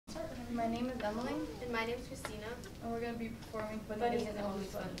My name is Emily. And my name is Kristina. And we're going to be performing Funny Isn't Always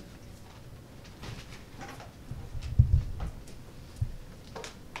Funny.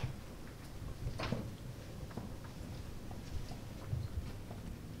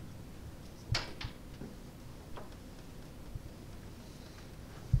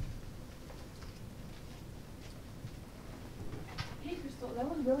 Hey, Crystal, that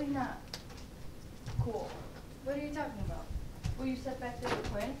was really not cool. What are you talking about? Will you step back there to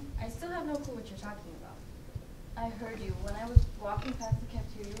Quinn? I still have no clue what you're talking about. I heard you. When I was walking past the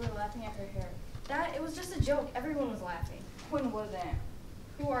cafeteria, you were laughing at her hair. It was just a joke. Everyone was laughing. Quinn wasn't.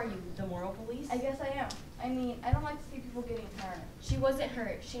 Who are you, the moral police? I guess I am. I mean, I don't like to see people getting hurt. She wasn't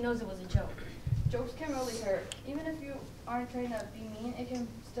hurt. She knows it was a joke. Jokes can really hurt. Even if you aren't trying to be mean, it can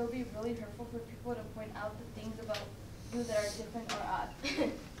still be really hurtful for people to point out the things about you that are different or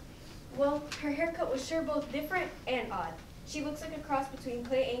odd. Well, her haircut was sure both different and odd. She looks like a cross between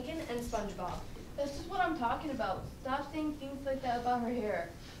Clay Aiken and SpongeBob. That's just what I'm talking about. Stop saying things like that about her hair.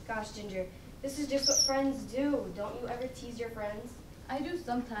 Gosh, Ginger, this is just what friends do. Don't you ever tease your friends? I do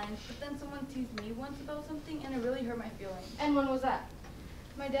sometimes, but then someone teased me once about something and it really hurt my feelings. And when was that?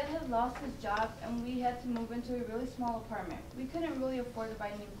 My dad had lost his job and we had to move into a really small apartment. We couldn't really afford to buy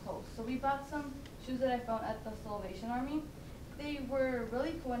new clothes, so we bought some shoes that I found at the Salvation Army. They were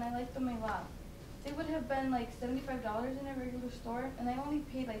really cool and I liked them a lot. They would have been like $75 in a regular store and I only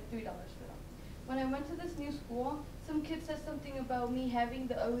paid like $3 for them. When I went to this new school, some kid said something about me having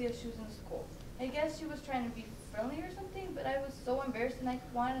the ugliest shoes in the school. I guess she was trying to be friendly or something, but I was so embarrassed and I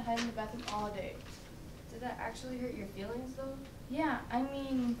wanted to hide in the bathroom all day. Did that actually hurt your feelings, though? Yeah, I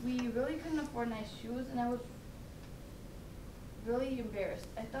mean, we really couldn't afford nice shoes and I was really embarrassed.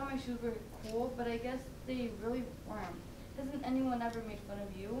 I thought my shoes were cool, but I guess they really weren't. Hasn't anyone ever made fun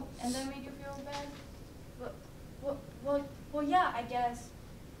of you and that made you feel bad? Well, yeah, I guess.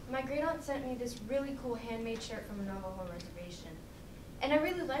 My great aunt sent me this really cool handmade shirt from a Navajo reservation. And I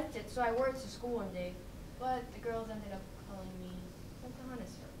really liked it, so I wore it to school one day. But the girls ended up calling me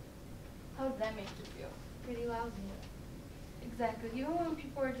Pocahontas. How did that make you feel? Pretty lousy. Exactly. Even when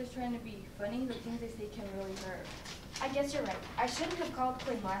people are just trying to be funny, the things they say can really hurt. I guess you're right. I shouldn't have called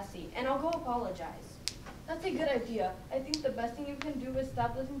Quinn Lassie, and I'll go apologize. That's a good idea. I think the best thing you can do is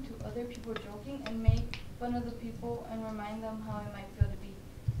stop listening to other people joking and make fun of the people and remind them how it might feel to be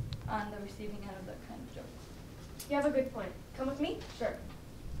on the receiving end of that kind of joke. You have a good point. Come with me? Sure.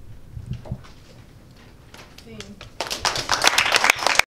 Scene.